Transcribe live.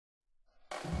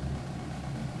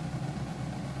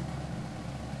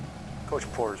Coach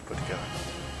Porter's put together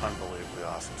an unbelievably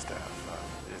awesome staff.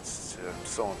 I'm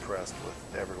so impressed with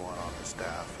everyone on the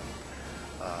staff,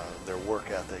 and their work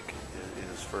ethic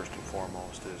is first and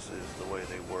foremost, is the way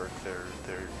they work. Their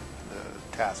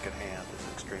task at hand is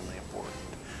extremely important,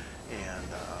 and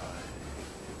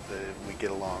we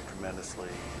get along tremendously,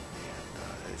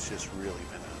 and it's just really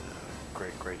been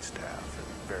a great staff, and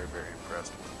very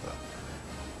impressed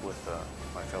with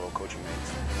my fellow coaching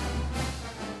mates.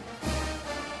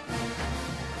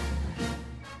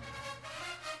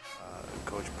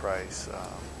 Coach Price,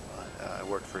 I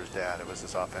worked for his dad. I was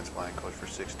his offensive line coach for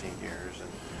 16 years, and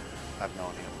I've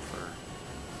known him for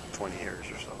 20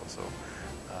 years or so. So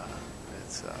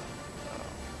it's a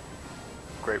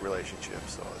great relationship.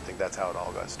 So I think that's how it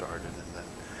all got started. And then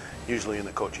usually in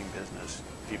the coaching business,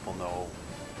 people know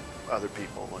other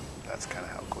people, and that's kind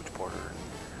of how Coach Porter and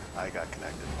I got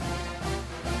connected.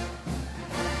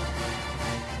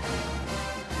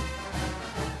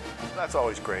 That's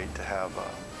always great to have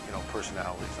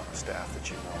personalities on the staff that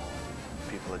you know,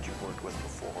 people that you've worked with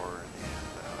before and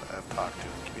have talked to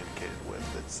and communicated with.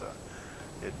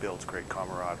 It builds great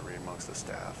camaraderie amongst the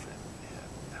staff and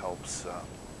helps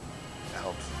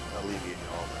alleviate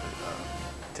all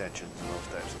the tensions and those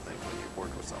types of things when you've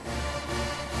worked with someone.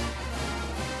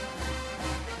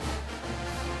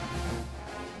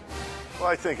 Well,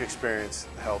 I think experience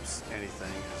helps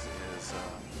anything. Is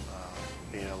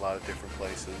being in a lot of different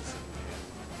places and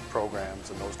programs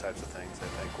and those types of things, I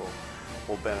think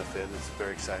will benefit. It's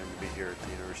very exciting to be here at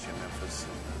the University of Memphis,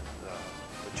 and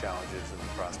the challenges and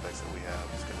the prospects that we have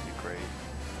is going to be great.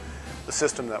 The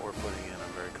system that we're putting in,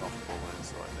 I'm very comfortable with,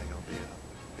 so I think it'll be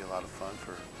a lot of fun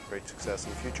for great success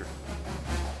in the future.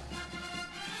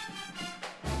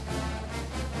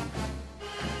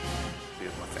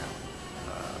 Be with my family.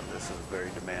 This is a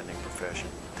very demanding profession.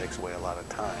 It takes away a lot of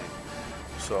time.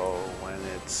 So when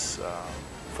it's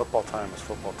football time is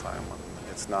football time. When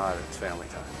it's not, it's family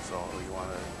time. So you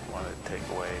want to take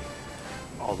away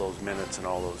all those minutes and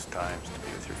all those times to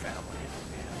be with your family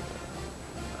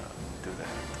and do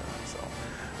that. So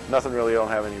nothing really. I don't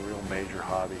have any real major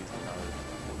hobbies.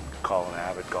 Call an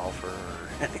avid golfer or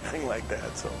anything like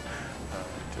that. So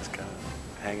just kind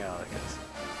of hang out, I guess.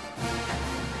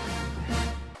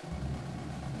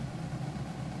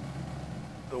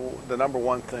 The number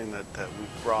one thing that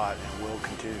we've brought and will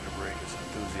continue to bring is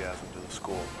enthusiasm to the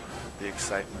school. The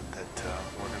excitement that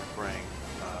we're going to bring,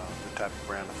 the type of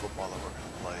brand of football that we're going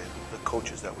to play, the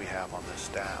coaches that we have on this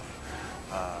staff,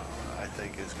 I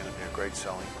think is going to be a great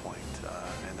selling point.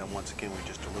 And then once again, we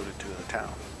just alluded to the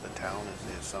town. The town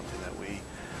is something that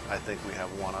I think we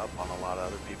have one up on a lot of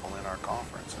other people in our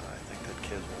conference, and I think that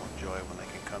kids will enjoy when they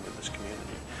can come to this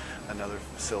community. Another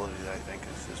facility that I think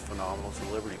is phenomenal is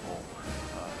the Liberty Bowl.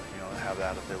 Have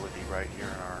that ability right here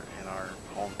in our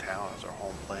hometown as our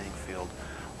home playing field.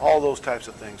 All those types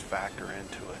of things factor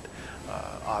into it.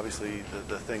 Obviously,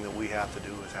 the thing that we have to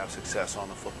do is have success on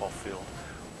the football field,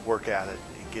 work at it,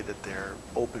 and get it there,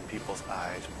 open people's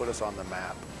eyes, put us on the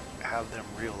map, have them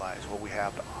realize what we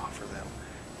have to offer them.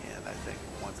 And I think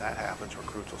once that happens,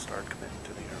 recruits will start committing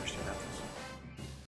to the University of Memphis.